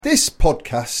This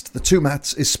podcast, The Two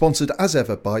Mats, is sponsored as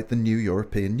ever by the New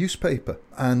European newspaper.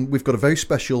 And we've got a very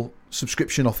special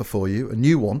subscription offer for you, a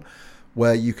new one,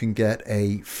 where you can get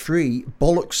a free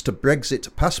Bollocks to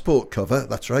Brexit passport cover.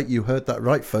 That's right, you heard that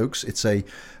right, folks. It's a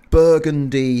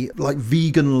burgundy, like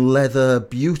vegan leather,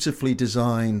 beautifully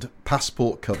designed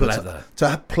passport cover.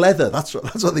 Pleather. That's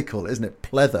what they call it, isn't it?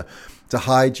 Pleather. To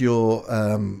hide your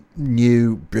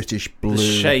new British blue. The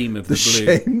shame of the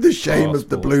shame of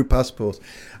the blue passport.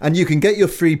 And you can get your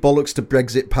free Bollocks to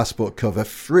Brexit passport cover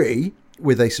free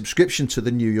with a subscription to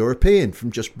the New European from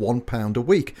just £1 a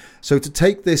week. So to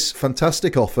take this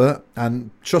fantastic offer,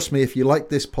 and trust me, if you like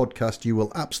this podcast, you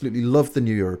will absolutely love the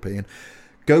New European,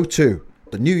 go to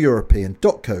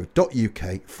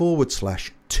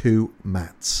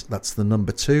theneweuropean.co.uk/2mats. That's the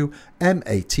number 2,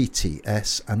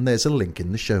 MATTS, and there's a link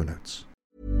in the show notes.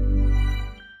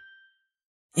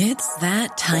 It's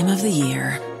that time of the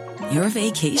year. Your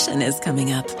vacation is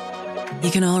coming up.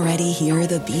 You can already hear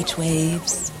the beach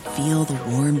waves, feel the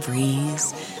warm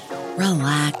breeze,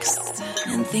 relax,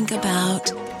 and think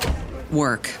about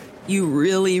work. You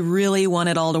really, really want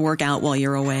it all to work out while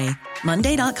you're away.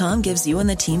 Monday.com gives you and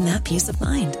the team that peace of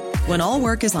mind. When all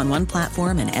work is on one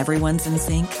platform and everyone's in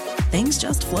sync, things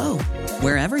just flow.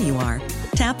 Wherever you are,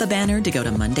 tap the banner to go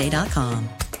to Monday.com.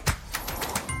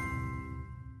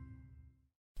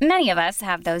 Many of us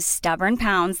have those stubborn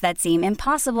pounds that seem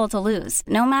impossible to lose,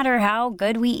 no matter how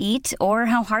good we eat or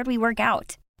how hard we work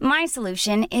out. My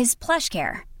solution is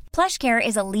PlushCare. PlushCare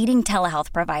is a leading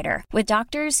telehealth provider with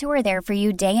doctors who are there for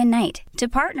you day and night to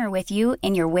partner with you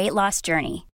in your weight loss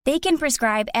journey. They can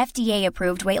prescribe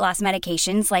FDA-approved weight loss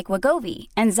medications like Wegovy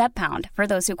and Zepbound for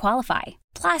those who qualify.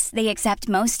 Plus, they accept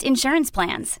most insurance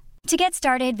plans. To get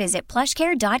started, visit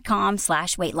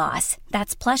plushcare.com/weightloss.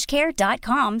 That's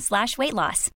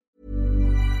plushcare.com/weightloss.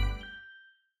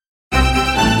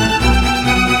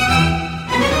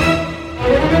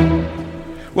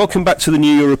 Welcome back to the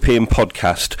New European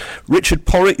podcast. Richard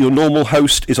Porritt, your normal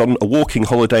host, is on a walking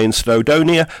holiday in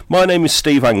Snowdonia. My name is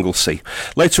Steve Anglesey.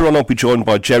 Later on, I'll be joined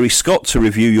by Jerry Scott to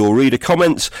review your reader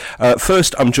comments.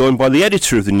 First, I'm joined by the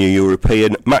editor of the New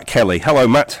European, Matt Kelly. Hello,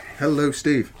 Matt. Hello,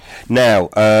 Steve. Now,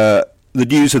 the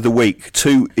news of the week.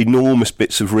 2 enormous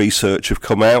bits of research have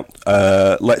come out.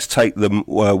 Let's take them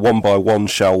one by one,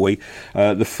 shall we?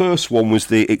 The first one was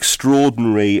the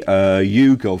extraordinary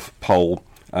YouGov poll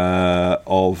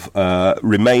of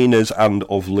Remainers and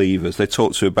of Leavers. They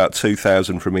talked to about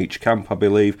 2,000 from each camp, I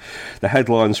believe. The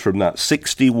headlines from that: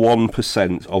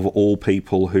 61% of all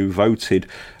people who voted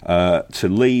to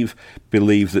leave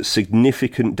believe that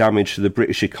significant damage to the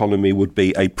British economy would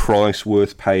be a price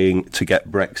worth paying to get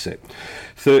Brexit.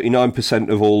 39%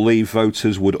 of all Leave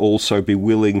voters would also be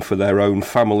willing for their own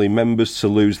family members to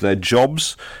lose their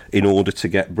jobs in order to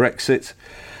get Brexit.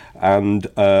 And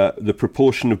the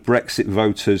proportion of Brexit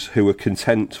voters who are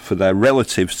content for their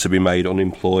relatives to be made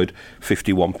unemployed,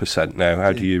 51%. Now,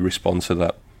 how do you respond to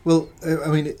that? Well, I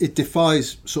mean, it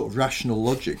defies sort of rational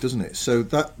logic, doesn't it? So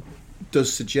that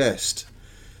does suggest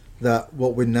that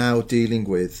what we're now dealing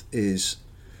with is,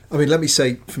 I mean, let me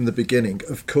say from the beginning,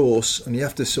 of course, and you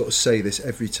have to sort of say this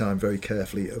every time very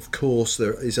carefully, of course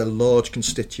there is a large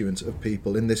constituent of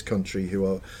people in this country who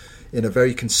are, in a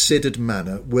very considered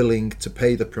manner, willing to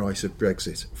pay the price of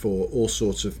Brexit for all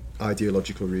sorts of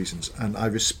ideological reasons. And I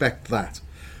respect that.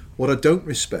 What I don't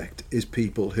respect is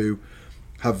people who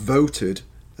have voted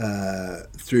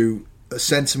through a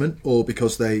sentiment or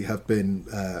because they have been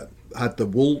had the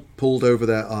wool pulled over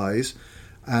their eyes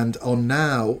and are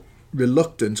now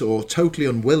reluctant or totally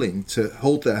unwilling to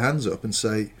hold their hands up and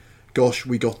say, gosh,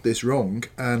 we got this wrong.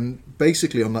 And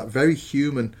basically on that very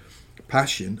human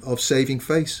passion of saving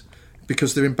face.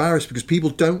 Because they're embarrassed, because people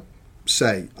don't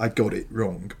say, I got it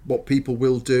wrong. What people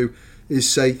will do is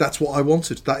say, that's what I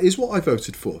wanted. That is what I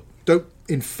voted for. Don't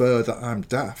infer that I'm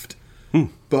daft.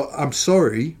 But I'm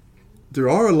sorry, there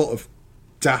are a lot of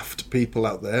daft people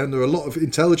out there, and there are a lot of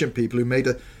intelligent people who made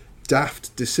a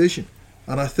daft decision.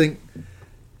 And I think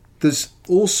there's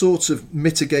all sorts of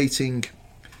mitigating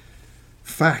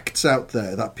facts out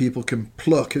there that people can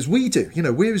pluck, as we do. You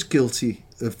know, we're as guilty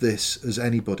of this as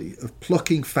anybody, of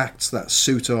plucking facts that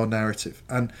suit our narrative.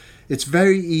 And it's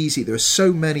very easy. There are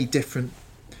so many different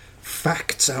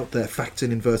facts out there, facts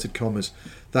in inverted commas,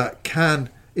 that can,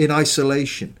 in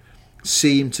isolation,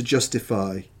 seem to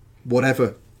justify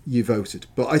whatever you voted.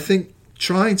 But I think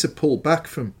trying to pull back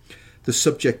from the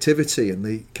subjectivity and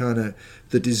the kind of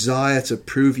the desire to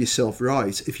prove yourself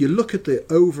right, if you look at the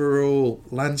overall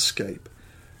landscape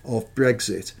of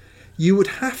Brexit, you would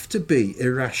have to be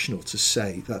irrational to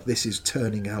say that this is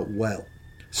turning out well.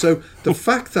 So the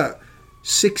fact that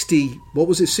what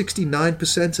was it,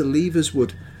 69% of Leavers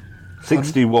would...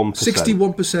 61%.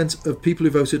 61% of people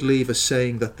who voted Leave are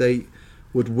saying that they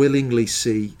would willingly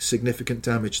see significant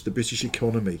damage to the British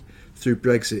economy through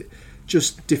Brexit.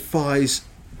 Just defies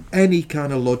any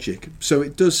kind of logic. So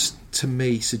it does, to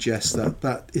me, suggest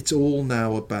that it's all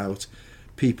now about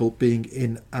people being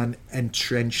in an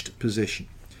entrenched position.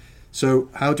 So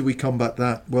how do we combat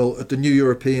that? Well, at the New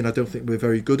European, I don't think we're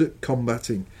very good at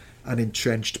combating an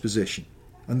entrenched position.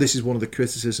 And this is one of the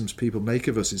criticisms people make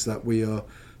of us, is that we are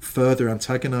further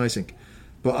antagonising.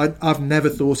 But I've never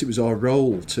thought it was our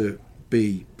role to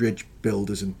be bridge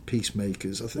builders and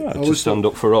peacemakers. I think to stand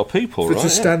up for our people, right? To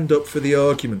stand up for the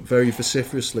argument very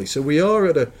vociferously. So we are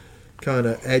at a kind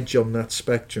of edge on that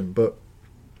spectrum. But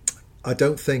I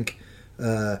don't think,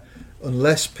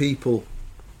 unless people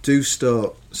do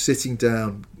start sitting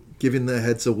down, giving their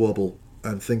heads a wobble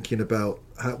and thinking about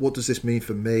what does this mean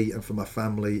for me and for my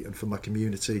family and for my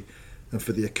community and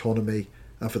for the economy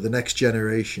and for the next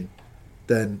generation,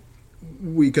 then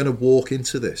we're going to walk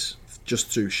into this just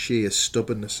through sheer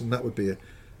stubbornness, and that would be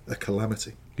a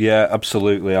calamity. Yeah,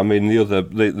 absolutely. I mean, the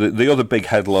other big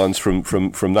headlines from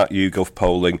that YouGov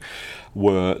polling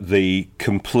were the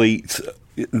complete,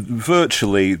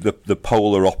 virtually the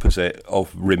polar opposite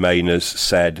of Remainers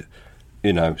said.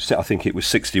 I think it was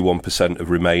 61% of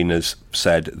Remainers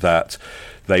said that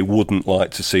they wouldn't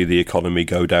like to see the economy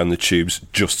go down the tubes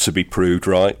just to be proved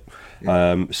right.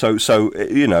 Yeah. So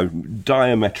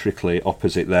diametrically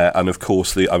opposite there. And of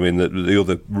course, the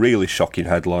other really shocking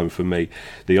headline for me,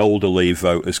 the older Leave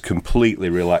voters completely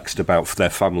relaxed about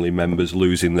their family members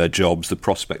losing their jobs, the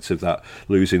prospects of that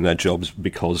losing their jobs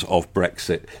because of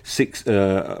Brexit.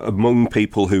 Among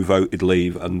people who voted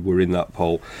Leave and were in that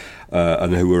poll,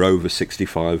 and who were over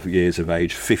 65 years of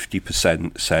age,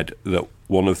 50% said that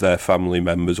one of their family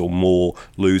members or more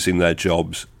losing their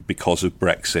jobs because of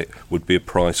Brexit would be a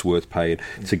price worth paying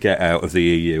to get out of the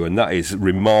EU. And that is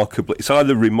remarkably, it's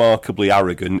either remarkably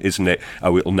arrogant, isn't it,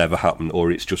 oh, it'll never happen,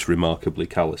 or it's just remarkably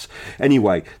callous.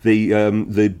 Anyway,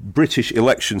 the British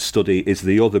election study is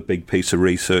the other big piece of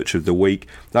research of the week.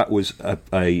 That was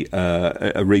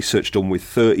a research done with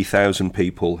 30,000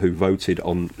 people who voted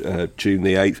on June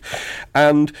the 8th.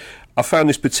 And I found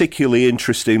this particularly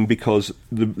interesting because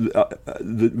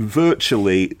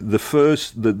virtually the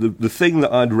thing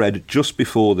that I'd read just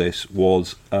before this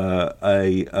was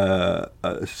a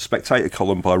Spectator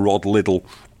column by Rod Liddell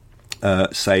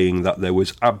saying that there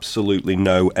was absolutely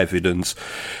no evidence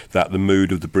that the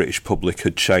mood of the British public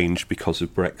had changed because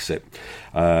of Brexit.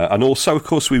 And also, of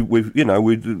course, we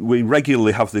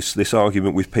regularly have this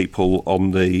argument with people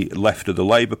on the left of the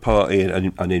Labour Party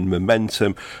and in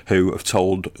Momentum who have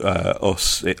told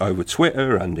us over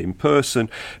Twitter and in person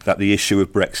that the issue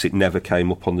of Brexit never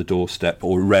came up on the doorstep,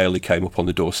 or rarely came up on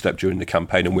the doorstep during the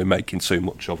campaign, and we're making too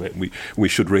much of it. We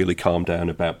should really calm down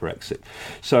about Brexit.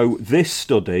 So this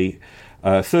study,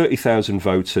 30,000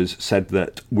 voters said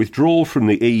that withdrawal from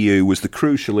the EU was the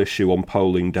crucial issue on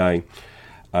polling day.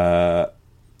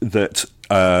 That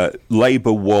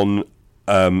Labour won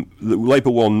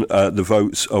the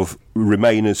votes of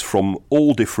Remainers from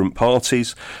all different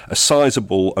parties, a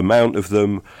sizable amount of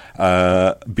them,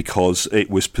 because it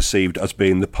was perceived as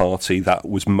being the party that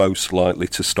was most likely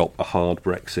to stop a hard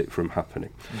Brexit from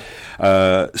happening.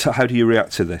 So how do you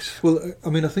react to this? Well, I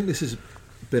mean, I think this has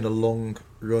been a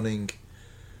long-running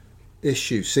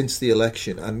issue since the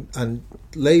election, and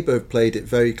Labour played it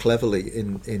very cleverly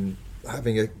in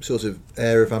having a sort of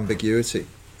air of ambiguity,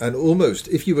 and almost,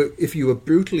 if you were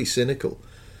brutally cynical,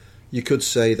 you could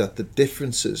say that the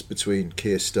differences between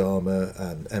Keir Starmer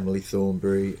and Emily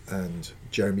Thornberry and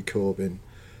Jeremy Corbyn,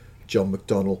 John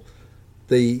McDonnell,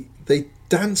 they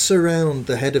dance around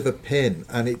the head of a pin,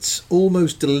 and it's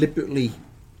almost deliberately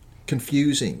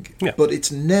confusing. Yeah. But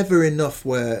it's never enough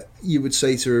where you would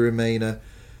say to a Remainer,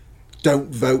 don't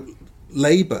vote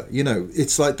Labour.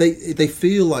 It's like they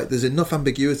feel like there's enough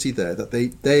ambiguity there that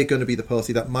they're going to be the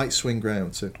party that might swing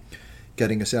round to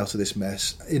getting us out of this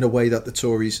mess in a way that the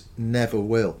Tories never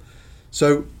will.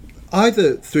 So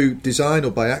either through design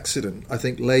or by accident, I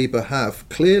think Labour have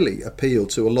clearly appealed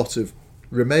to a lot of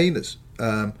Remainers.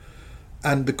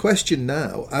 And the question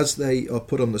now, as they are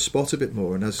put on the spot a bit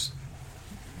more and as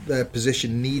their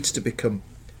position needs to become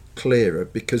clearer,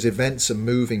 because events are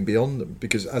moving beyond them,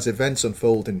 because as events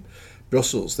unfold in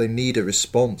Brussels, they need a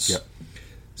response. Yep.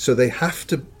 So they have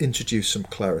to introduce some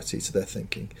clarity to their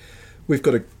thinking. We've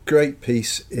got a great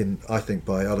piece I think,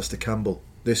 by Alistair Campbell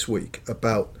this week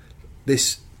about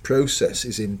this process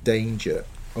is in danger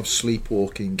of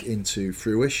sleepwalking into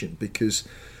fruition, because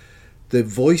the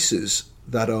voices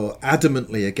that are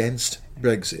adamantly against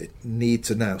Brexit need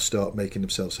to now start making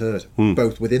themselves heard,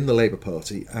 both within the Labour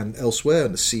Party and elsewhere,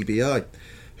 and the CBI,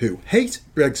 who hate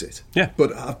Brexit,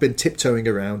 but have been tiptoeing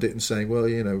around it and saying, well,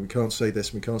 we can't say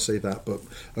this, we can't say that, but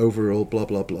overall, blah,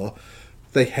 blah, blah.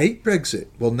 They hate Brexit.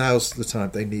 Well, now's the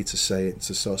time they need to say it and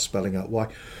to start spelling out why.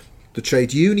 The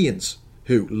trade unions,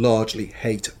 who largely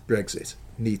hate Brexit,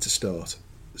 need to start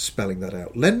spelling that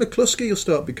out. Len McCluskey will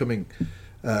start becoming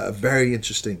a very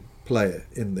interesting player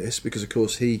in this, because, of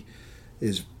course, he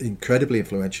is incredibly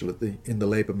influential in the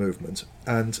Labour movement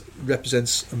and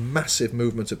represents a massive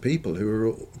movement of people who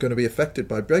are going to be affected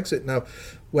by Brexit. Now,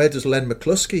 where does Len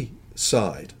McCluskey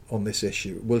side on this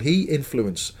issue? Will he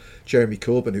influence Jeremy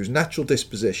Corbyn, whose natural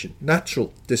disposition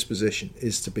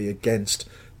is to be against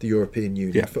the European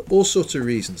Union for all sorts of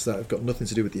reasons that have got nothing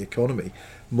to do with the economy,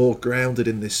 more grounded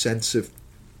in this sense of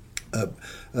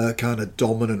kind of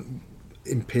dominant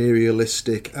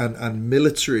imperialistic and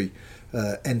military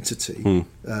entity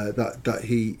that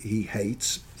he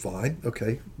hates. Fine,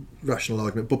 okay, rational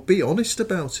argument, but be honest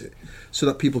about it so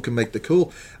that people can make the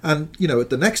call. And at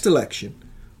the next election,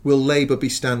 will Labour be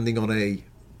standing on a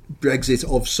Brexit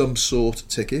of some sort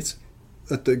ticket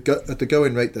at the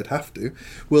going rate they'd have to?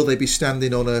 Will they be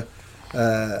standing on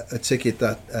a ticket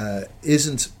that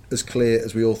isn't as clear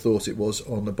as we all thought it was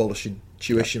on abolishing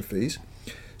tuition fees?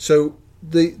 So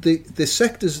the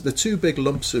sectors, the two big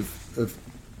lumps of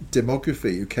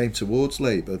demography who came towards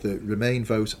Labour, the Remain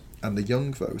vote and the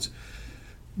Young vote,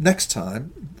 next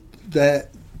time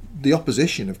the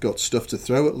opposition have got stuff to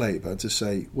throw at Labour to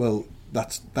say, well,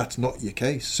 that's not your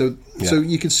case. So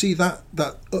you can see that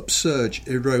upsurge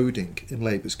eroding in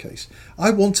Labour's case.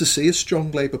 I want to see a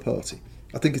strong Labour Party.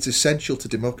 I think it's essential to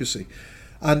democracy,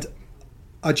 and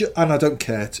I don't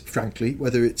care, frankly,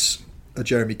 whether it's a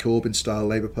Jeremy Corbyn style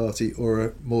Labour Party or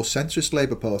a more centrist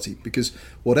Labour Party, because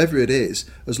whatever it is,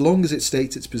 as long as it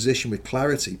states its position with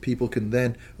clarity, people can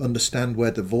then understand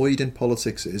where the void in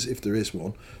politics is, if there is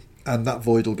one, and that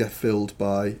void will get filled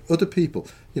by other people.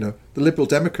 The Liberal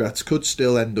Democrats could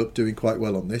still end up doing quite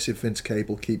well on this if Vince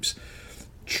Cable keeps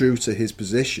true to his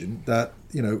position that,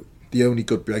 the only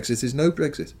good Brexit is no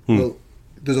Brexit. Well,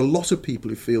 there's a lot of people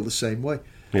who feel the same way.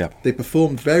 Yeah. They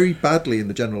performed very badly in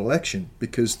the general election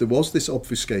because there was this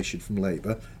obfuscation from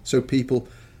Labour. So people,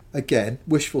 again,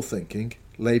 wishful thinking,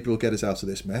 Labour will get us out of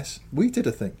this mess. We did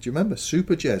a thing. Do you remember?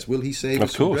 Super Jez, will he save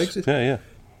us from Brexit? Yeah.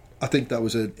 I think that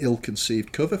was an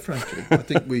ill-conceived cover, frankly. I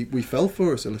think we fell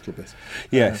for it a little bit.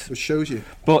 Yes. Which shows you.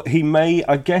 But he may,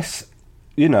 I guess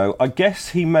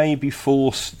he may be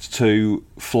forced to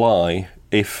fly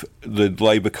if the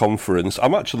Labour conference...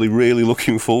 I'm actually really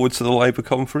looking forward to the Labour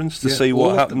conference to see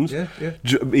what happens.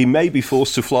 He may be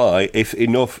forced to fly if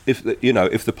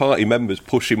the party members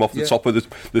push him off the top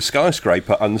of the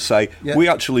skyscraper and say, we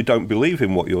actually don't believe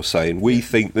in what you're saying. We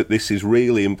think that this is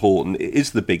really important. It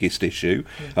is the biggest issue,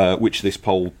 which this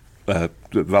poll the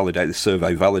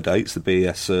survey validates, the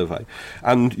BES survey,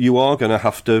 and you are going to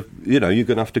have to, you're going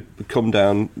to have to come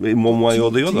down in one way or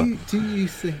the other. Do you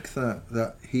think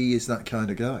that he is that kind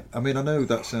of guy? I mean, I know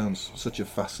that sounds such a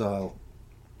facile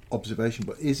observation,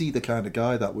 but is he the kind of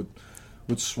guy that would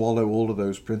swallow all of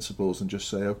those principles and just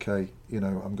say, okay,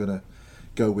 I'm going to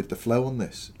go with the flow on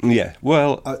this? Yeah,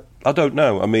 well, I don't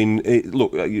know. I mean,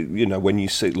 when you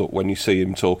see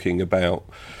him talking about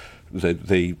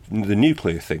the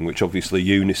nuclear thing, which obviously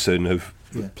Unison have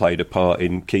played a part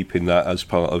in keeping that as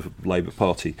part of Labour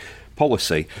Party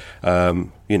policy.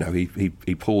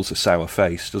 He pulls a sour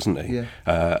face, doesn't he?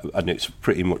 And it's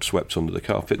pretty much swept under the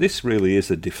carpet. This really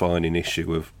is a defining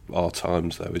issue of our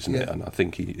times, though, isn't it? And I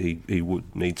think he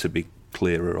would need to be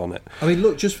clearer on it. I mean,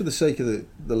 look, just for the sake of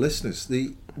the listeners,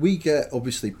 we get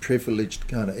obviously privileged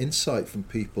kind of insight from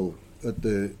people at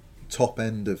the top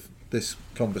end of this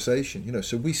conversation,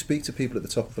 so we speak to people at the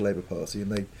top of the Labour Party and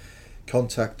they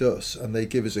contact us and they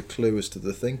give us a clue as to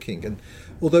the thinking. And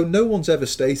although no one's ever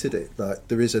stated it, that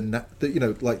there is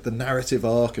like the narrative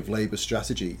arc of Labour's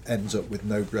strategy ends up with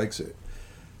no Brexit,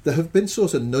 there have been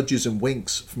sort of nudges and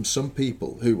winks from some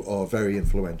people who are very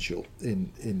influential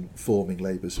in forming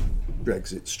Labour's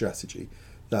Brexit strategy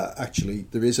that actually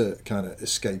there is a kind of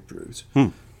escape route.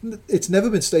 It's never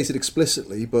been stated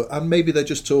explicitly, and maybe they're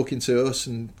just talking to us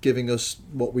and giving us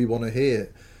what we want to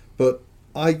hear. But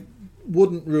I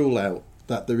wouldn't rule out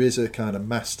that there is a kind of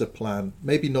master plan,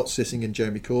 maybe not sitting in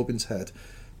Jeremy Corbyn's head,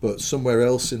 but somewhere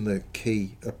else in the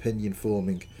key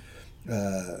opinion-forming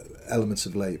elements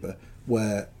of Labour,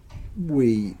 where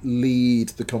we lead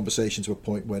the conversation to a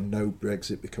point where no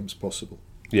Brexit becomes possible.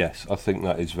 Yes, I think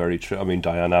that is very true. I mean,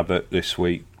 Diane Abbott this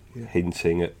week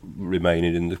hinting at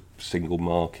remaining in the single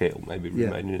market or maybe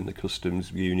remaining in the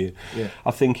customs union.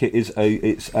 I think it's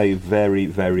a very,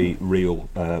 very real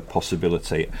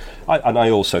possibility. And I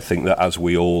also think that, as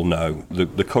we all know,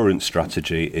 the current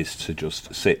strategy is to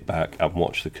just sit back and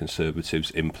watch the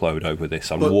Conservatives implode over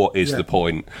this. And what is the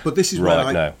point? But this is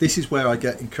now? This is where I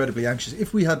get incredibly anxious.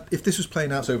 If this was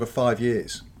playing out over 5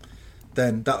 years,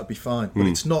 then that would be fine. But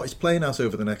it's not. It's playing out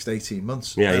over the next 18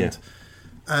 months.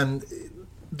 And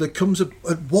there comes at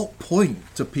what point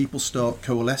do people start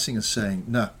coalescing and saying,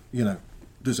 no,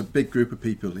 there's a big group of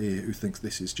people here who think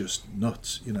this is just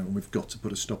nuts, and we've got to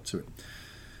put a stop to it.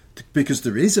 Because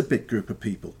there is a big group of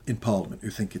people in Parliament who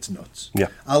think it's nuts.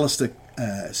 Alistair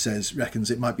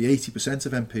reckons it might be 80%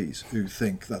 of MPs who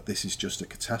think that this is just a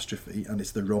catastrophe and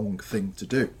it's the wrong thing to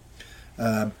do.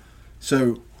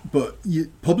 But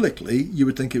publicly, you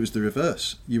would think it was the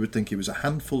reverse. You would think it was a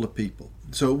handful of people.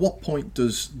 So at what point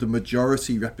does the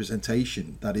majority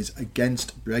representation that is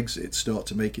against Brexit start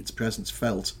to make its presence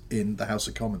felt in the House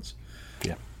of Commons?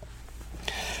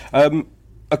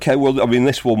 Okay, well, I mean,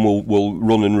 this one will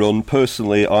run and run.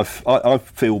 Personally, I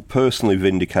feel personally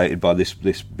vindicated by this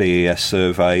BES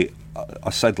survey.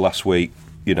 I said last week,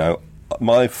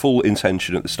 my full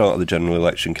intention at the start of the general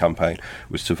election campaign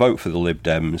was to vote for the Lib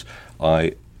Dems.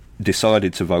 I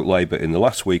decided to vote Labour in the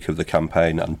last week of the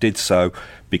campaign and did so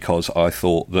because I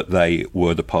thought that they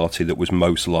were the party that was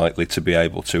most likely to be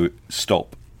able to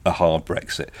stop a hard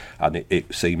Brexit, and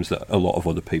it seems that a lot of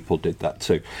other people did that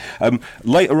too.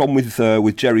 Later on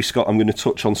with Jerry Scott, I'm going to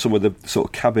touch on some of the sort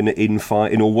of cabinet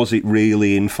infighting, or was it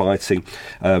really infighting,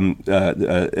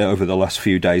 over the last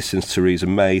few days since Theresa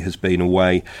May has been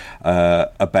away,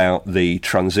 about the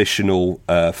transitional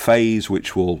phase,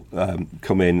 which will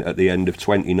come in at the end of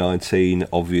 2019.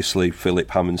 Obviously,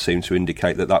 Philip Hammond seemed to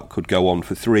indicate that could go on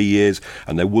for 3 years,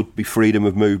 and there would be freedom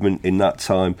of movement in that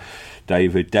time.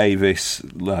 David Davis,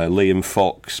 Liam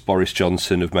Fox, Boris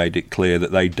Johnson have made it clear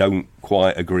that they don't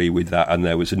quite agree with that, and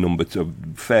there was a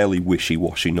fairly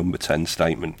wishy-washy number 10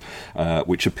 statement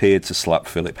which appeared to slap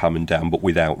Philip Hammond down, but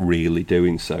without really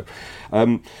doing so.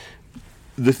 The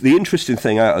interesting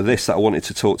thing out of this that I wanted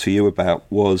to talk to you about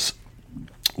was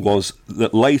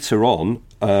that later on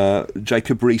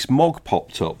Jacob Rees-Mogg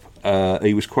popped up.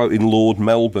 He was quoting Lord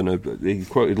Melbourne. He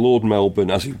quoted Lord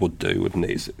Melbourne, as he would do, wouldn't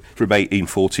he? From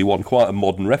 1841. Quite a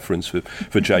modern reference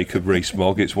for Jacob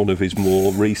Rees-Mogg. It's one of his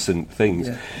more recent things.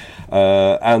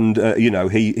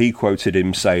 He quoted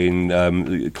him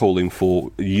saying, calling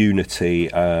for unity.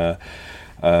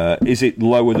 Is it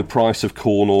lower the price of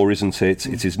corn or isn't it?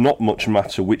 It is not much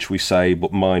matter which we say,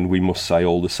 but mind we must say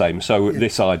all the same. So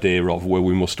this idea of where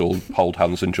we must all hold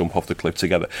hands and jump off the cliff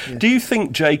together. Do you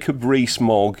think Jacob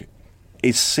Rees-Mogg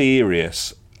is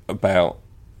serious about...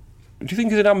 Do you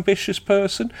think he's an ambitious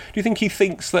person? Do you think he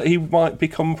thinks that he might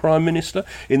become Prime Minister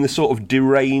in the sort of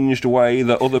deranged way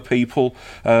that other people,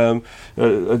 might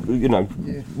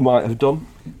have done?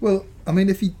 Well, I mean,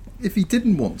 if he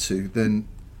didn't want to, then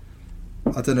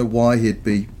I don't know why he'd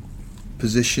be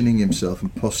positioning himself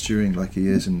and posturing like he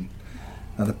is and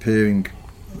appearing,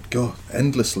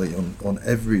 endlessly on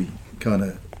every kind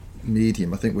of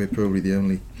medium. I think we're probably the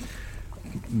only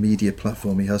media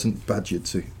platform he hasn't badgered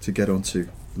to get onto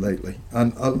lately.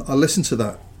 And I listened to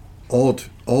that odd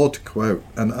quote,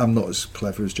 and I'm not as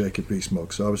clever as Jacob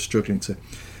Rees-Mogg, so I was struggling to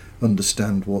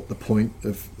understand what the point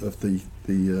of the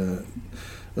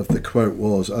quote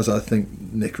was, as I think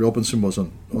Nick Robinson was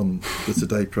on the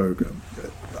Today programme.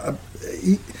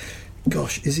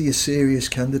 Is he a serious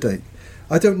candidate?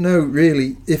 I don't know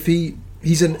really if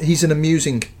he's an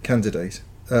amusing candidate.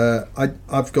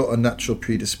 I've got a natural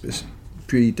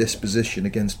predisposition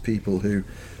against people who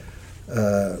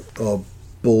are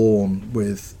born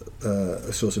with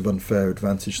a sort of unfair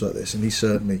advantage like this, and he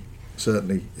certainly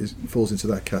falls into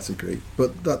that category.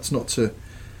 But that's not to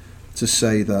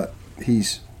say that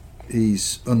he's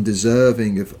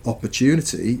undeserving of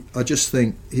opportunity. I just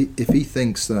think if he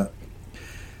thinks that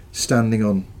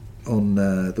standing on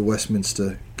the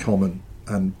Westminster Common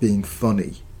and being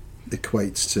funny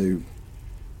equates to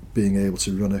being able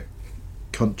to run a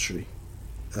country,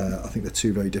 I think they're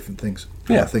two very different things.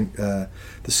 Yeah. And I think the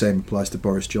same applies to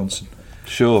Boris Johnson.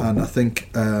 Sure. And I think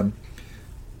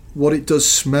what it does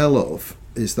smell of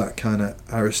is that kind of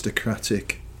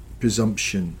aristocratic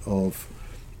presumption of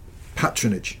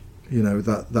patronage.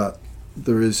 That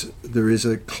there is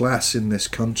a class in this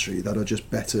country that are just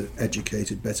better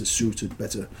educated, better suited,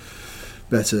 better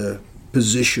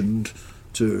positioned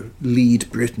to lead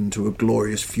Britain to a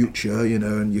glorious future,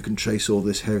 and you can trace all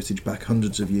this heritage back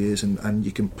hundreds of years, and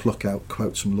you can pluck out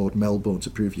quotes from Lord Melbourne to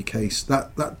prove your case.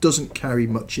 That doesn't carry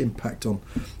much impact on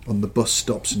the bus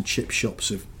stops and chip shops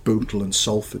of Bootle and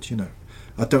Salford.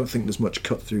 I don't think there's much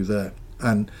cut through there.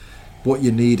 And what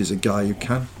you need is a guy who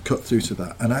can cut through to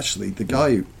that. And actually, the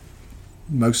guy who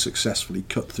most successfully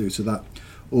cut through to that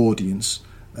audience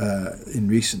in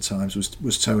recent times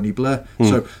was Tony Blair.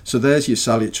 So there's your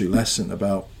salutary lesson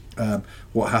about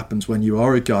what happens when you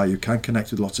are a guy who can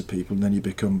connect with lots of people, and then you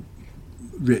become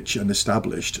rich and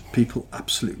established. People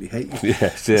absolutely hate you.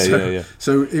 Yes, yeah.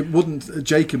 So it wouldn't.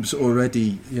 Jacob's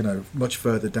already much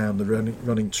further down the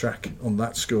running track on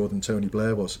that score than Tony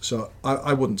Blair was. So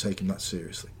I wouldn't take him that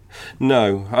seriously.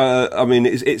 No, I mean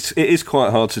it is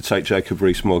quite hard to take Jacob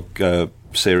Rees-Mogg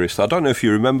seriously. I don't know if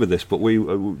you remember this, but we,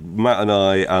 Matt and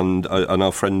I, and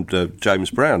our friend James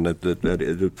Brown,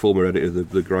 the former editor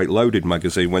of the great Loaded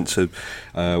magazine, we went to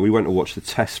watch the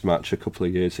Test match a couple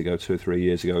of years ago, 2 or 3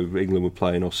 years ago. England were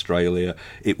playing Australia.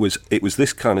 It was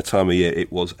this kind of time of year.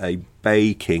 It was a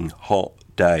baking hot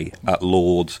day at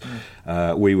Lord's.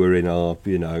 We were in our,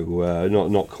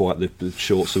 not quite the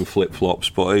shorts and flip-flops,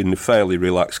 but in fairly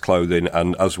relaxed clothing,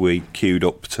 and as we queued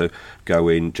up to go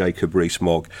in, Jacob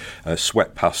Rees-Mogg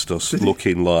swept past us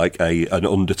looking like an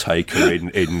undertaker in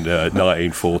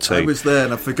 1914. I was there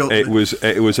and I forgot. It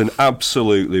was an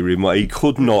absolutely he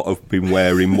could not have been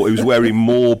wearing more. He was wearing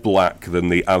more black than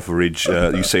the average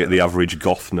you see at the average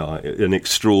goth night. An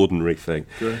extraordinary thing.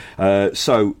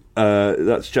 So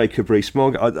that's Jacob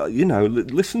Rees-Mogg.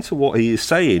 Listen to what he is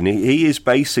saying. He is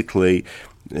basically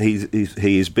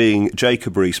he is being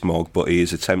Jacob Rees-Mogg, but he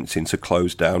is attempting to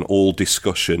close down all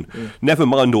discussion, never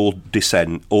mind all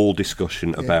dissent, all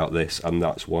discussion about this, and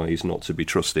that's why he's not to be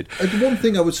trusted. And one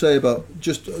thing I would say about,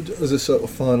 just as a sort of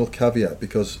final caveat,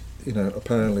 because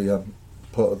apparently I'm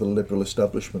part of the liberal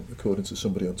establishment, according to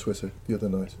somebody on Twitter the other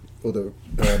night, although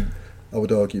I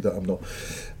would argue that I'm not.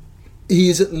 He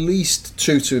is at least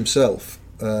true to himself,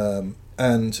 and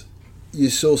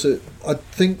I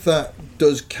think that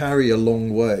does carry a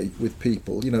long way with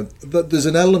people. That there's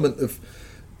an element of,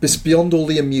 beyond all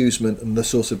the amusement and the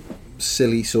sort of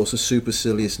silly, sort of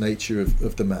supercilious nature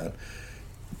of the man,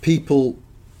 people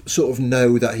sort of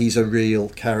know that he's a real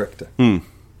character,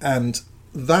 and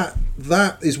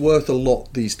that is worth a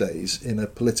lot these days in a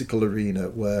political arena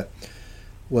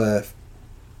where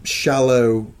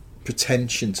shallow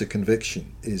pretension to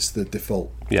conviction is the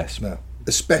default. Yes. Now,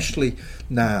 especially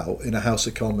now in a House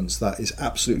of Commons that is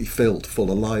absolutely filled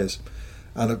full of liars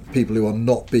and of people who are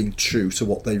not being true to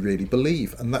what they really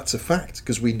believe, and that's a fact,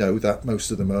 because we know that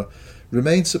most of them are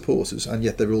Remain supporters, and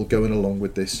yet they're all going along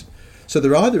with this. So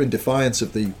they're either in defiance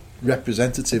of the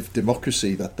representative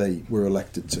democracy that they were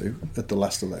elected to at the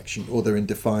last election, or they're in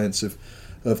defiance of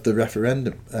the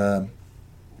referendum.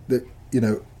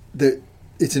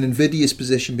 It's an invidious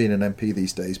position being an MP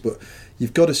these days, but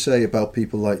you've got to say about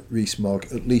people like Rees-Mogg,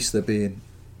 at least they're being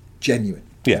genuine.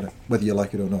 Yeah, whether you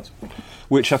like it or not.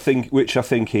 Which I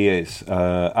think he is,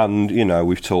 and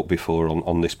we've talked before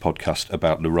on this podcast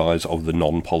about the rise of the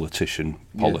non-politician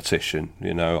politician.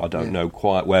 I don't know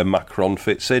quite where Macron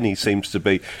fits in. He seems to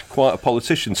be quite a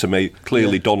politician to me.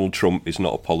 Clearly, Donald Trump is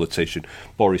not a politician.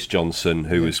 Boris Johnson,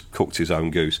 who has cooked his own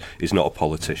goose, is not a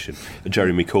politician.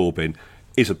 Jeremy Corbyn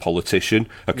is a politician,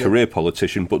 a career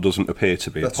politician, but doesn't appear to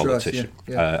be a politician.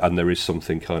 Right, and there is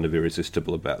something kind of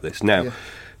irresistible about this. Now,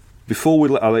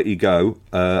 before I let you go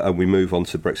and we move on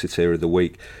to Brexiteer of the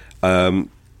Week, a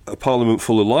parliament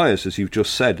full of liars, as you've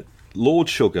just said. Lord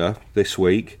Sugar this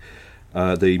week,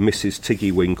 the Mrs.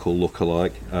 Tiggy Winkle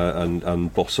lookalike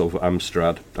and boss of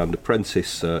Amstrad and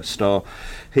Apprentice star,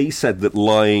 he said that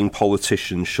lying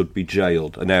politicians should be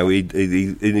jailed. Now, he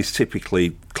in his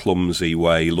typically clumsy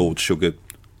way, Lord Sugar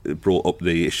brought up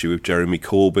the issue of Jeremy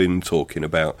Corbyn talking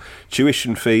about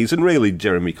tuition fees, and really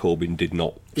Jeremy Corbyn did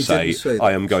not say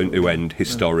I am going to end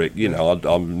historic.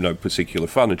 I'm no particular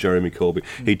fan of Jeremy Corbyn.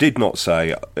 He did not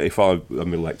say, if I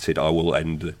am elected, I will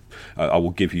end. I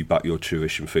will give you back your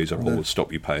tuition fees, or I will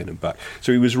stop you paying them back.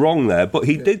 So he was wrong there, but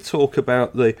he did talk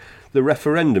about the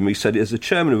referendum. He said, as the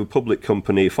chairman of a public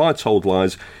company, if I told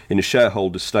lies in a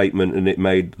shareholder statement and it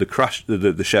made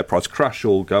the share price crash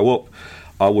or go up,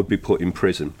 I would be put in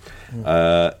prison.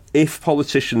 If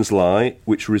politicians lie,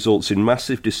 which results in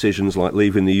massive decisions like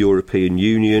leaving the European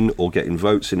Union or getting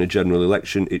votes in a general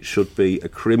election, it should be a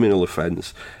criminal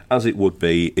offence, as it would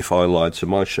be if I lied to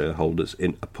my shareholders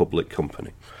in a public company.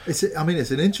 It's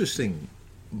an interesting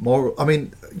moral.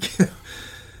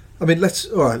 Let's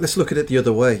look at it the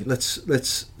other way.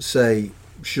 Let's say,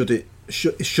 should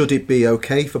it be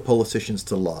okay for politicians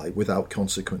to lie without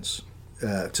consequence?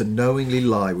 to knowingly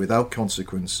lie without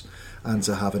consequence and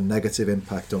to have a negative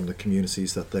impact on the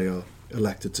communities that they are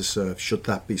elected to serve, should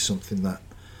that be something that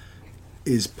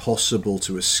is possible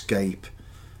to escape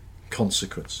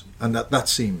consequence? And that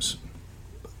seems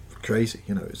crazy.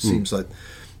 It seems like,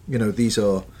 these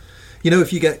are,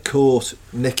 if you get caught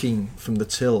nicking from the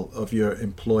till of your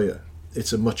employer,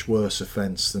 it's a much worse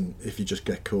offence than if you just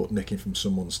get caught nicking from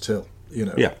someone's till.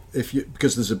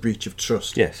 Because there's a breach of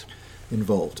trust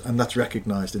involved, and that's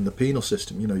recognised in the penal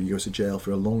system. You go to jail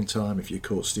for a long time if you're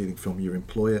caught stealing from your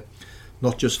employer,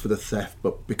 not just for the theft,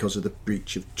 but because of the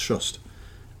breach of trust.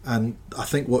 And I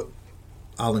think what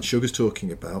Alan Sugar's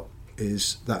talking about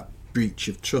is that breach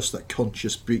of trust, that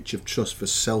conscious breach of trust for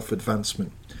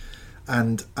self-advancement,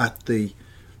 and at the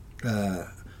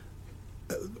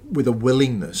with a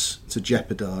willingness to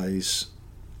jeopardise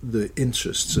the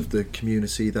interests of the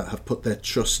community that have put their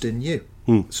trust in you.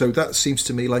 So that seems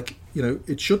to me like,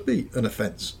 it should be an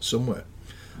offence somewhere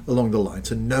along the line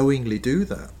to knowingly do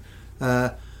that.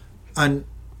 And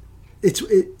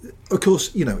of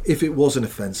course, if it was an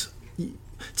offence,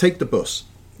 take the bus.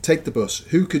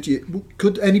 Who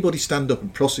could anybody stand up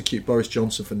and prosecute Boris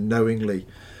Johnson for knowingly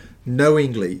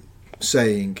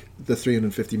saying the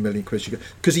 350 million quid should go?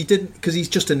 Because he's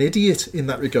just an idiot in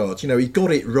that regard. He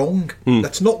got it wrong.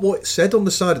 That's not what it said on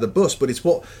the side of the bus, but it's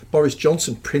what Boris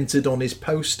Johnson printed on his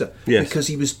poster. Yes. Because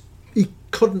he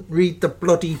couldn't read the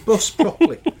bloody bus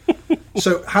properly.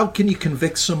 So how can you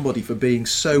convict somebody for being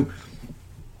so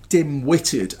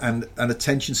dim-witted and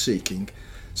attention-seeking?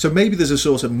 So maybe there's a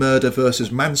sort of murder versus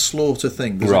manslaughter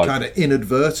thing. There's a kind of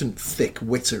inadvertent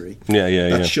thick-wittery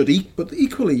that should eat. But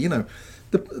equally,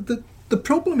 the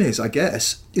problem is, I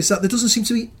guess, is that there doesn't seem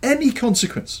to be any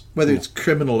consequence, whether it's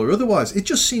criminal or otherwise. It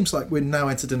just seems like we're now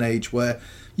entered an age where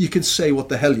you can say what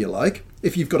the hell you like.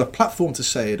 If you've got a platform to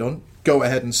say it on, go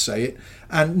ahead and say it,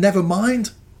 and never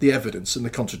mind the evidence and the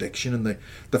contradiction and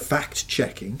the fact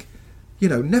checking.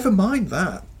 Never mind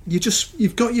that.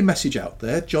 You've got your message out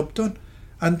there, job done.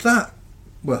 And that,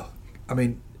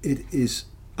 it is.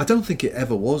 I don't think it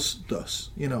ever was thus.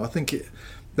 I think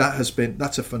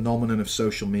that's a phenomenon of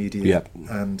social media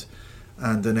and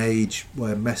an age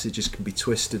where messages can be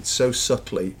twisted so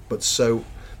subtly but so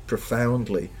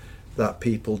profoundly that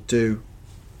people do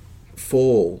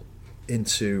fall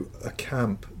into a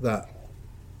camp that,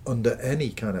 under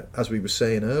any kind of, as we were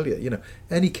saying earlier,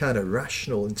 any kind of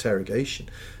rational interrogation,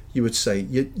 you would say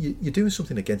you're doing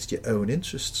something against your own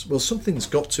interests. Well, something's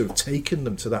got to have taken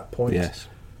them to that point. Yes.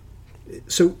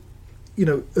 So,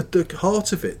 at the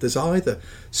heart of it, there's either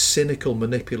cynical,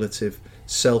 manipulative,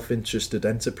 self-interested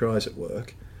enterprise at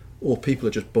work, or people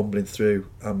are just bumbling through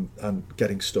and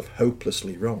getting stuff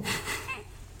hopelessly wrong.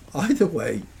 Either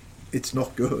way, it's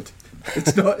not good.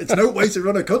 It's no way to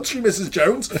run a country, Mrs.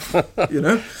 Jones.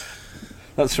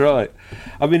 That's right.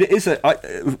 It is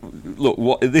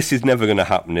this is never going to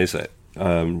happen, is it?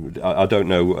 I don't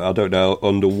know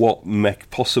under what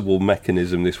possible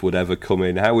mechanism this would ever come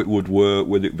in, how it would work.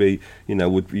 Would it be,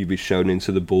 would you be shown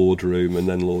into the boardroom and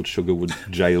then Lord Sugar would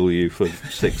jail you for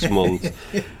 6 months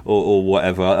or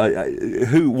whatever?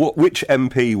 Which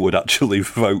MP would actually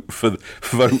vote for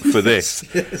this?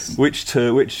 Yes. Which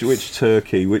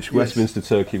Turkey, which Westminster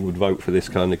Turkey would vote for this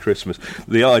kind of Christmas?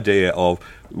 The idea of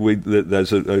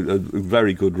there's a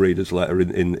very good reader's letter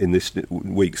in this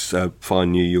week's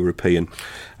Fine New European,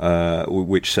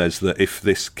 which says that if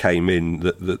this came in,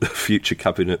 that the future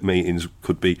cabinet meetings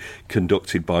could be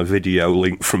conducted by video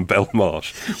link from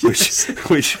Belmarsh,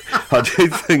 which I do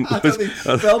think was...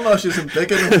 Belmarsh isn't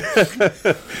big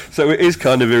enough. So it is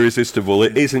kind of irresistible.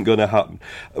 It isn't going to happen.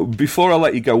 Before I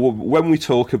let you go, when we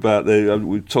talk about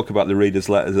the reader's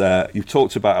letter there, you've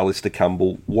talked about Alistair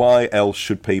Campbell. Why else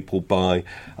should people buy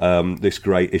this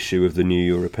great issue of the New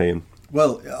European?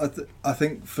 Well, I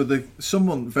think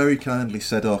someone very kindly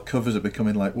said our covers are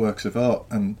becoming like works of art,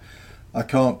 and I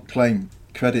can't claim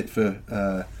credit for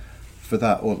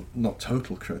that, or not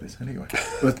total credit anyway.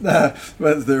 But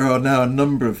there are now a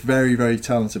number of very, very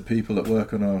talented people that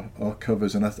work on our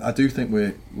covers, and I do think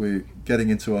we're getting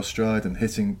into our stride and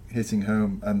hitting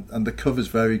home. And the cover's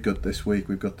very good this week.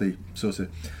 We've got the sort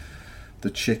of the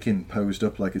chicken posed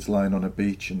up like it's lying on a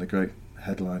beach, and the great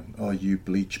headline, "Are you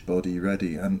bleach body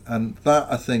ready?" And that,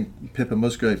 I think, Pippa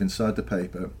Musgrave inside the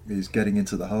paper is getting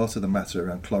into the heart of the matter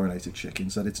around chlorinated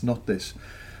chickens, that it's not this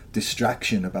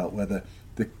distraction about whether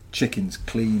the chicken's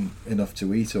clean enough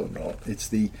to eat or not. It's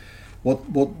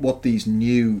what these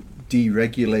new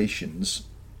deregulations,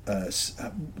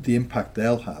 the impact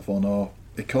they'll have on our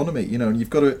economy. And you've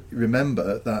got to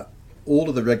remember that all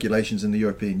of the regulations in the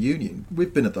European Union,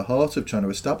 we've been at the heart of trying to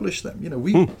establish them.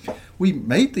 We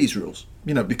made these rules,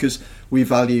 because we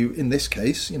value, in this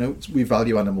case, we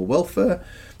value animal welfare.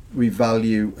 We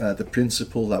value the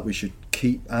principle that we should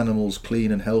keep animals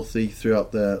clean and healthy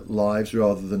throughout their lives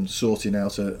rather than sorting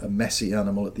out a messy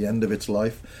animal at the end of its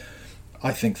life.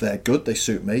 I think they're good, they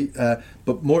suit me.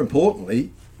 But more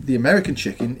importantly, the American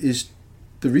chicken is,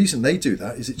 the reason they do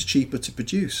that is it's cheaper to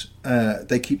produce.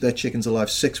 They keep their chickens alive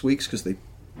 6 weeks because they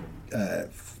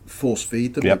force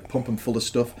feed them, Yep. they pump them full of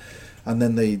stuff, and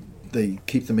then they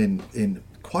keep them in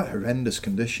quite horrendous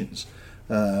conditions.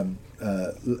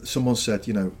 Someone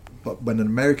said, but when an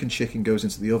American chicken goes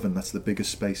into the oven, that's the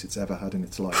biggest space it's ever had in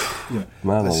its life.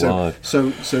 Man alive.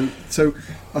 So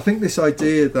I think this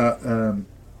idea that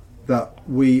that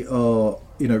we are,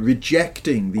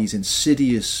 rejecting these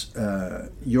insidious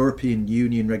European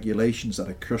Union regulations that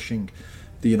are crushing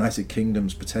the United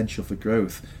Kingdom's potential for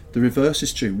growth. The reverse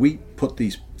is true. We put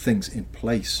these things in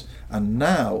place, and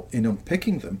now in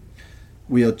unpicking them,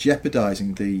 we are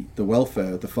jeopardising the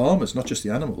welfare of the farmers, not just the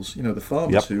animals. The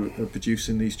farmers Yep. who are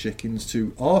producing these chickens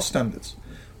to our standards.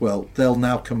 Well, they'll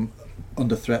now come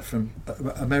under threat from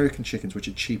American chickens, which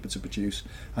are cheaper to produce,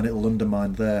 and it'll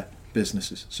undermine their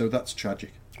businesses. So that's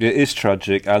tragic. It is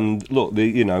tragic, and look,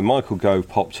 Michael Gove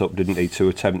popped up, didn't he, to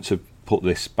attempt to put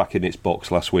this back in its box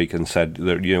last week and said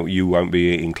that you won't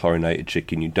be eating chlorinated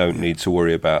chicken. You don't need to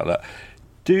worry about that.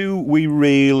 Do we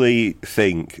really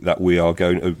think that we are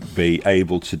going to be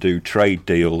able to do trade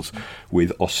deals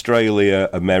with Australia,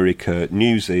 America,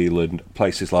 New Zealand,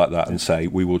 places like that, and say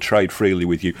we will trade freely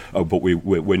with you? Oh, but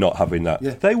we're not having that.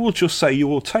 Yeah. They will just say you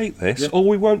will take this, or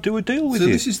we won't do a deal with you.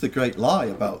 So this is the great lie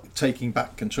about taking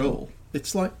back control.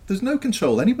 It's like there's no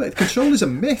control anyway. Control is a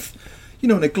myth.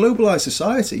 In a globalised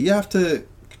society, you have to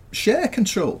share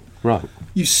control. Right.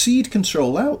 You cede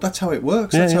control out. That's how it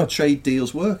works. That's how trade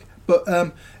deals work. But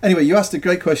anyway, you asked a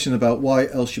great question about why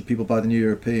else should people buy the New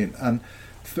European. And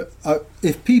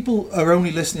if people are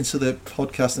only listening to the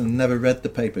podcast and never read the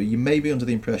paper, you may be under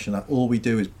the impression that all we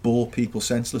do is bore people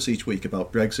senseless each week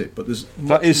about Brexit. But there's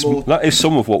much more. That is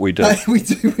some of what we do.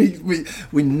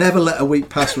 We never let a week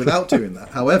pass without doing that.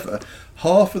 However,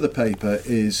 half of the paper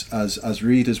is, as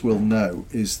readers will know,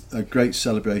 is a great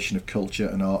celebration of culture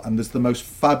and art. And there's the most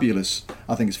fabulous,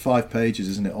 I think it's 5 pages,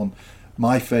 isn't it, on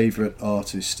my favourite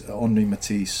artist, Henri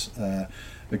Matisse, a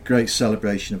great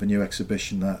celebration of a new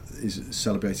exhibition that is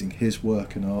celebrating his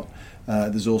work and art.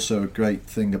 There's also a great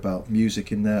thing about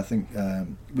music in there. I think,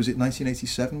 was it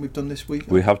 1987 we've done this week?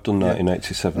 We have done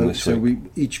 1987 this week. So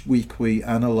each week we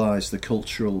analyse the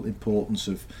cultural importance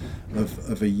of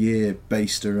a year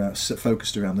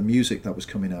focused around the music that was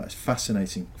coming out. It's a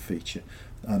fascinating feature,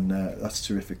 and that's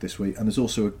terrific this week. And there's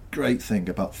also a great thing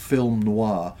about film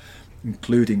noir,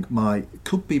 including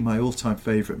could be my all-time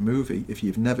favourite movie if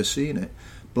you've never seen it,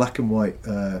 black and white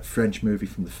French movie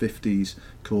from the 50s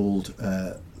called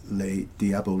Les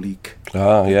Diaboliques,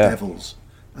 The Devils.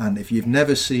 And if you've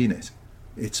never seen it,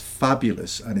 it's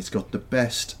fabulous, and it's got the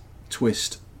best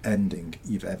twist ending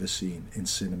you've ever seen in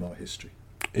cinema history.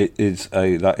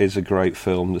 That is a great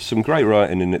film. There's some great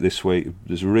writing in it this week.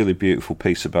 There's a really beautiful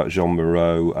piece about Jean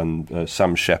Moreau and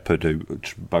Sam Shepard, who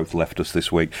both left us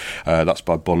this week. That's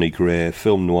by Bonnie Greer.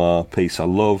 Film noir piece I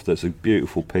love. There's a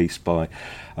beautiful piece by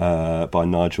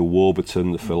Nigel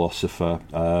Warburton, the philosopher.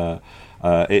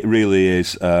 It really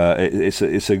is.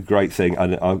 It's a great thing,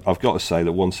 and I've got to say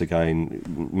that once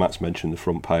again, Matt's mentioned the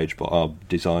front page, but our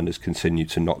designers continue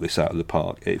to knock this out of the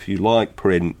park. If you like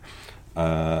print,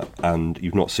 and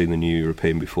you've not seen the New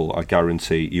European before, I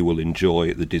guarantee you will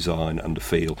enjoy the design and the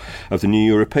feel of the New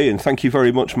European. Thank you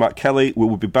very much, Matt Kelly. We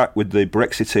will be back with the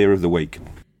Brexiteer of the week.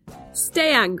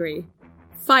 Stay angry.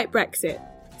 Fight Brexit.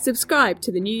 Subscribe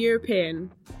to the New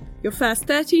European. Your first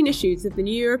 13 issues of the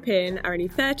New European are only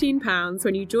 £13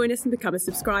 when you join us and become a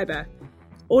subscriber.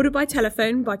 Order by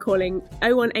telephone by calling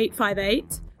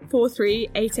 01858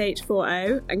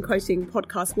 438840 and quoting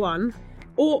podcast 1,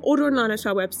 or order online at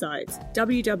our website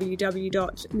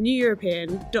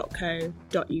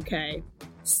www.theneweuropean.co.uk.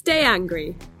 Stay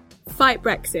angry. Fight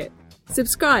Brexit.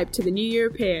 Subscribe to the New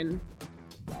European.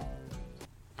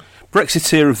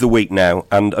 Brexiteer of the week now,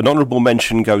 and an honourable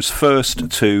mention goes first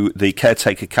to the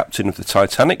caretaker captain of the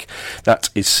Titanic. That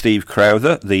is Steve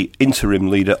Crowther, the interim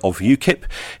leader of UKIP.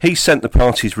 He sent the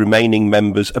party's remaining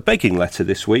members a begging letter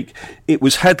this week. It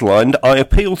was headlined, "I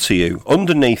appeal to you."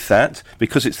 Underneath that,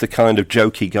 because it's the kind of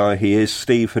jokey guy he is,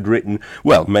 Steve had written,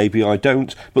 "Well, maybe I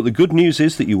don't, but the good news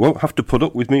is that you won't have to put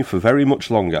up with me for very much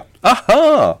longer."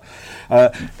 Aha!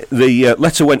 The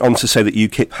letter went on to say that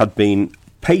UKIP had been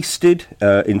pasted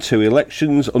in 2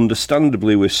 elections.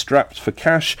 Understandably, we're strapped for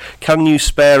cash. Can you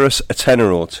spare us a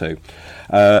tenner or two?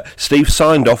 Steve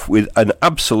signed off with an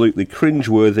absolutely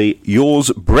cringeworthy "yours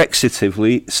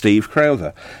Brexitively, Steve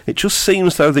Crowther." It just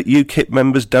seems, though, that UKIP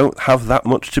members don't have that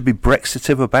much to be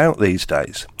Brexitive about these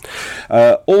days.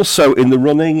 Also in the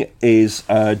running is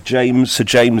Sir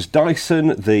James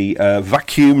Dyson, the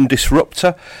vacuum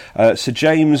disruptor. Sir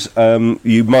James,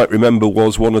 you might remember,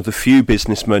 was one of the few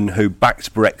businessmen who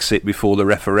backed Brexit before the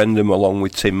referendum, along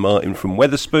with Tim Martin from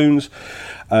Wetherspoons.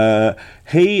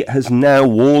 He has now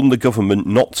warned the government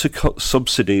not to cut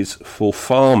subsidies for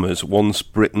farmers once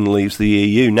Britain leaves the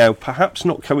EU. Now, perhaps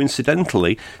not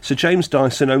coincidentally, Sir James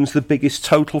Dyson owns the biggest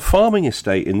total farming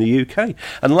estate in the UK.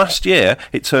 And last year,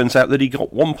 it turns out that he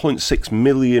got £1.6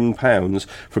 million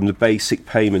from the Basic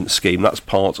Payment Scheme. That's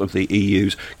part of the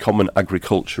EU's Common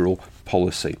Agricultural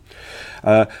Policy.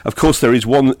 Of course, there is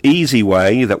one easy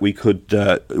way that we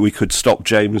could stop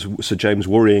Sir James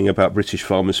worrying about British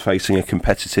farmers facing a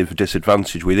competitive disadvantage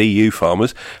with EU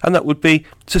farmers, and that would be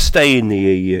to stay in the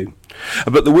EU.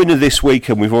 But the winner this week,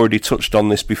 and we've already touched on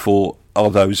this before,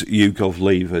 are those YouGov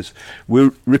leavers.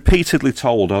 We're repeatedly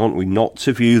told, aren't we, not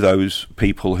to view those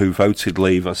people who voted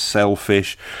Leave as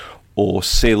selfish or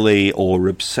silly or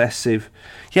obsessive.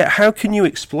 Yet how can you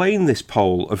explain this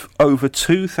poll of over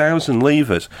 2,000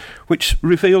 leavers, which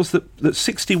reveals that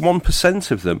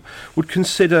 61% of them would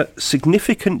consider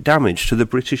significant damage to the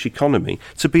British economy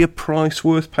to be a price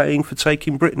worth paying for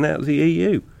taking Britain out of the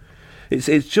EU?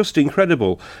 It's just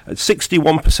incredible.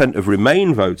 61% of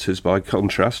Remain voters, by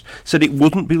contrast, said it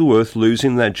wouldn't be worth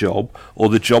losing their job or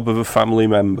the job of a family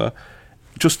member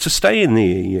just to stay in the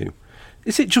EU.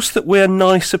 Is it just that we're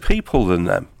nicer people than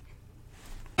them?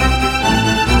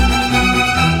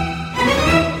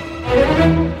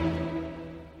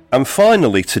 And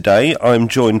finally today, I'm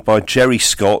joined by Jerry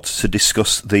Scott to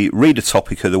discuss the reader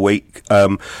topic of the week,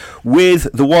 with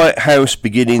the White House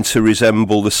beginning to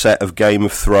resemble the set of Game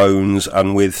of Thrones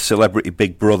and with Celebrity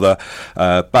Big Brother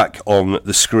back on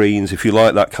the screens, if you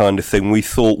like that kind of thing. We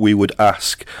thought we would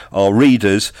ask our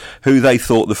readers who they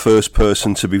thought the first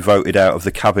person to be voted out of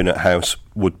the Cabinet House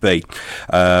would be.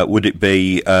 Would it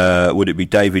be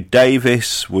David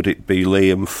Davis? Would it be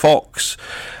Liam Fox?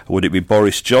 Would it be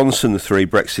Boris Johnson, the 3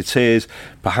 Brexiteers?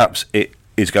 Perhaps it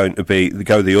is going to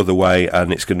go the other way,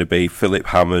 and it's going to be Philip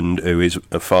Hammond, who is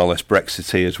a far less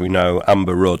Brexiteer, as we know,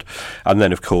 Amber Rudd, and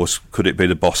then, of course, could it be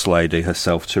the boss lady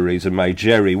herself, Theresa May?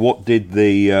 Jerry, what did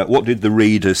the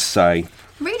readers say?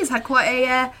 Readers had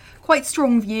quite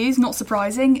strong views. Not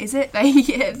surprising, is it?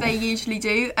 They usually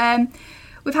do.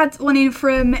 We've had one in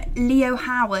from Leo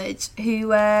Howard,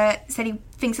 who said he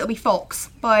thinks it'll be Fox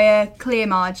by a clear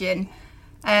margin.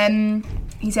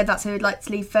 He said that's who he'd like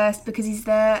to leave first because he's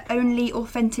the only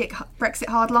authentic Brexit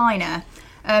hardliner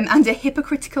and a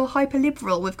hypocritical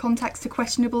hyper-liberal with contacts to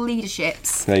questionable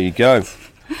leaderships. There you go.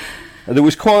 There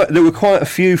were quite a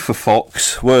few for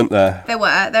Fox, weren't there? There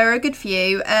were a good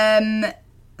few.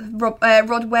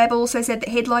 Rod Webb also said that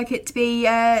he'd like it to be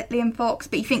Liam Fox,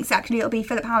 but he thinks actually it'll be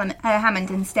Philip Hammond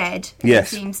instead.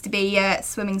 Yes. He seems to be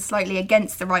swimming slightly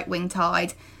against the right-wing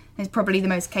tide. Is probably the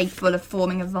most capable of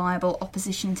forming a viable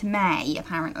opposition to May,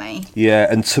 apparently. Yeah,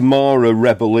 and Tamara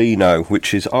Rebellino,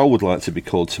 which is, I would like to be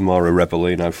called Tamara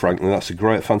Rebellino, frankly. That's a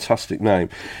great, fantastic name.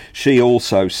 She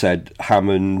also said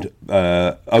Hammond,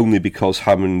 only because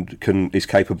Hammond is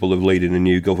capable of leading a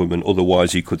new government.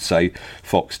 Otherwise, you could say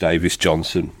Fox, Davis,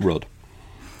 Johnson, Rudd.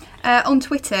 On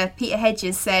Twitter, Peter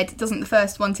Hedges said, doesn't the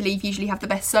first one to leave usually have the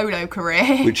best solo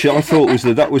career? Which I thought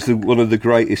was one of the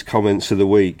greatest comments of the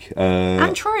week.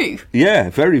 And true.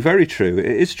 Yeah, very, very true. It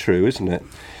is true, isn't it?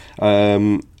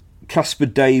 Casper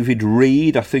David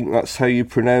Reed, I think that's how you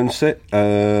pronounce it.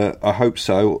 I hope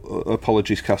so.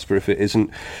 Apologies, Casper, if it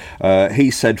isn't. He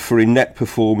said, for inept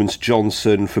performance,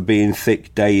 Johnson; for being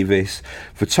thick, Davis;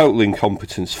 for total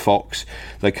incompetence, Fox.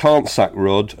 They can't sack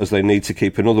Rudd, as they need to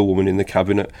keep another woman in the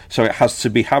cabinet, so it has to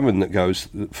be Hammond that goes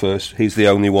first. He's the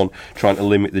only one trying to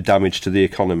limit the damage to the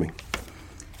economy.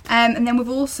 And then we've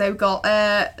also got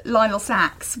Lionel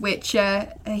Sachs, which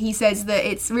he says that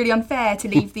it's really unfair to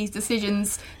leave these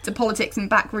decisions to politics and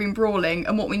backroom brawling,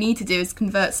 and what we need to do is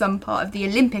convert some part of the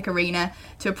Olympic arena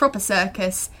to a proper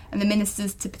circus and the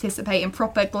ministers to participate in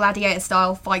proper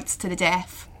gladiator-style fights to the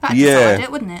death. That'd decide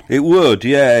it, wouldn't it? It would,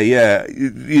 yeah.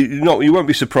 You won't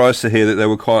be surprised to hear that there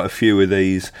were quite a few of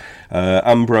these.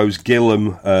 Ambrose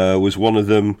Gillam was one of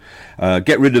them.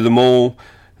 Get rid of them all.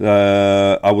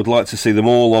 I would like to see them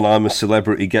all on I'm a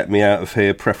Celebrity, Get Me Out of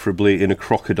Here, preferably in a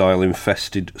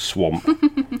crocodile-infested swamp.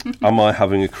 Am I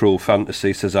having a cruel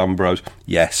fantasy, says Ambrose.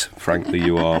 Yes, frankly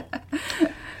you are.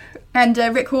 And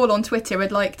Rick Hall on Twitter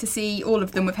would like to see all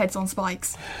of them with heads on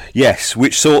spikes. Yes,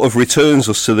 which sort of returns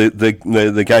us to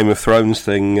the Game of Thrones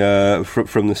thing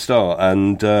from the start.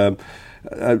 And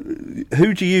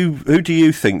who do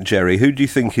you think, Jerry? Who do you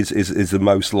think is the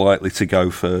most likely to go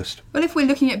first? Well, if we're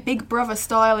looking at Big Brother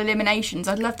style eliminations,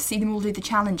 I'd love to see them all do the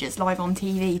challenges live on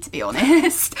TV. To be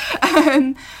honest,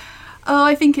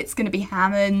 I think it's going to be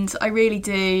Hammond. I really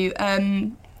do.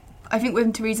 I think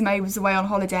when Theresa May was away on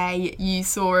holiday, you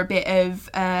saw a bit of,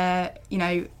 the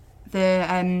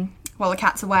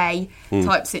cat's away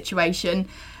type situation,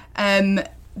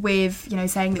 with,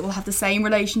 saying that we'll have the same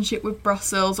relationship with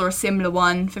Brussels or a similar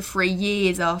one for 3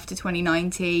 years after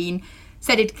 2019.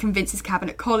 Said he'd convinced his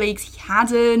cabinet colleagues. He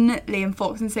hadn't. Liam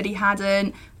Foxton said he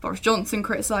hadn't. Boris Johnson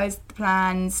criticised the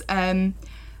plans.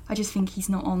 I just think he's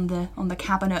not on the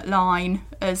cabinet line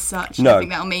as such. No. I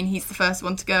think that'll mean he's the first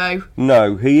one to go.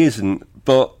 No, he isn't.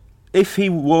 But if he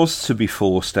was to be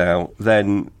forced out,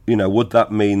 then, would that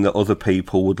mean that other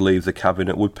people would leave the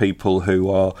cabinet? Would people who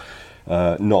are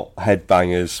not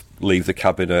headbangers leave the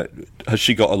cabinet? Has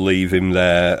she got to leave him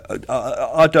there?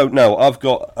 I don't know. I've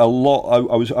got a lot.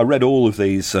 I read all of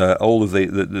these, all of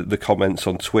the comments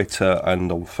on Twitter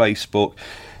and on Facebook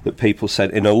that people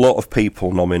said, and a lot of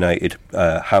people nominated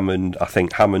Hammond. I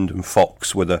think Hammond and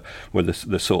Fox were the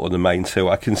sort of the main two.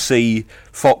 I can see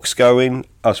Fox going,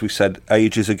 as we said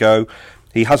ages ago.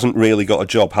 He hasn't really got a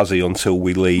job, has he, until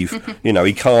we leave?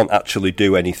 He can't actually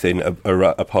do anything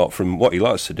apart from what he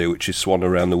likes to do, which is swan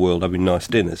around the world having nice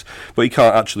dinners. But he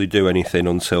can't actually do anything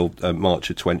until March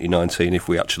of 2019, if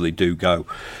we actually do go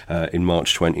in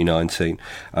March 2019.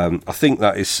 I think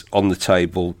that is on the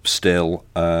table still.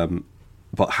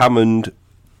 But Hammond,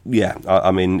 yeah,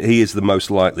 I mean, he is the most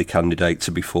likely candidate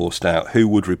to be forced out. Who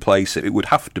would replace it? It would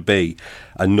have to be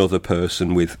another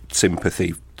person with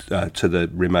sympathy to the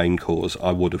Remain cause,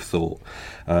 I would have thought.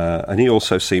 And he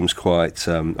also seems quite,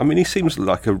 he seems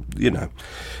like a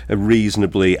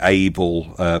reasonably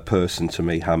able person to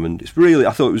me, Hammond.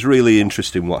 I thought it was really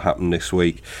interesting what happened this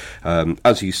week.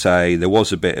 As you say, there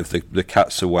was a bit of the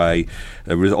cat's away.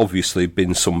 There was obviously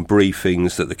been some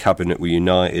briefings that the cabinet were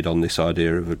united on this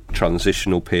idea of a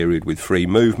transitional period with free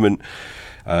movement.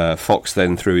 Fox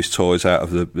then threw his toys out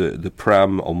of the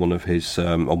pram on one of his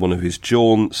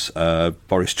jaunts.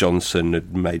 Boris Johnson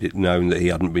had made it known that he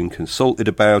hadn't been consulted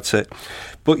about it.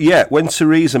 But yeah, when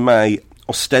Theresa May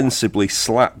ostensibly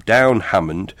slapped down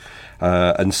Hammond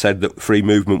and said that free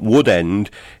movement would end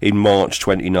in March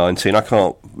 2019. I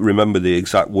can't remember the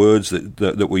exact words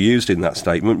that were used in that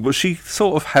statement, but she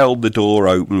sort of held the door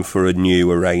open for a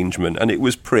new arrangement, and it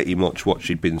was pretty much what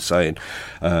she'd been saying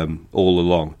all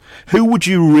along. Who would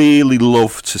you really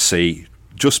love to see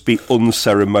just be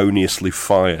unceremoniously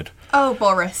fired? Oh,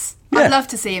 Boris. Yeah. I'd love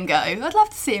to see him go.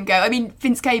 I mean,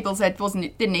 Vince Cable said,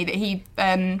 didn't he, that he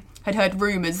had heard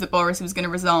rumours that Boris was going to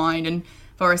resign, and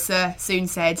Boris soon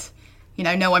said,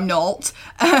 no, I'm not,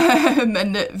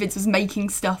 and that Vince was making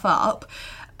stuff up.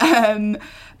 Well,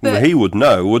 he would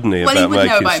know, wouldn't he? Well, he would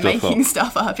know about making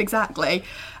stuff up, exactly.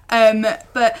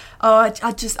 But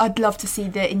I'd love to see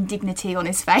the indignity on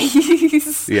his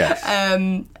face. Yes.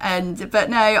 But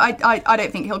no, I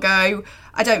don't think he'll go.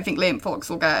 I don't think Liam Fox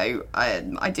will go.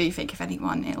 I do think, if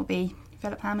anyone, it'll be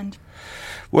Philip Hammond.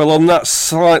 Well, on that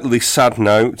slightly sad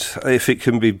note, if it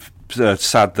can be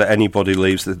sad that anybody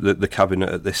leaves the cabinet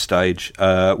at this stage,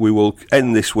 we will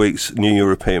end this week's New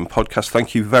European podcast.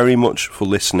 Thank you very much for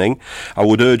listening. I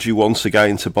would urge you once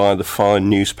again to buy the fine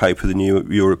newspaper, The New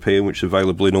European, which is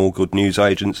available in all good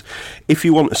newsagents. If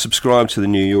you want to subscribe to The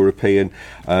New European,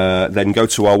 then go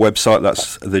to our website.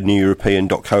 That's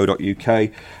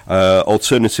theneweuropean.co.uk.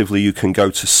 Alternatively, you can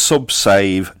go to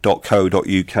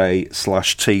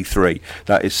subsave.co.uk/T3.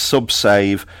 That is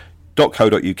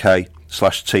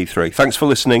subsave.co.uk/T3. Thanks for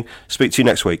listening. Speak to you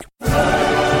next week.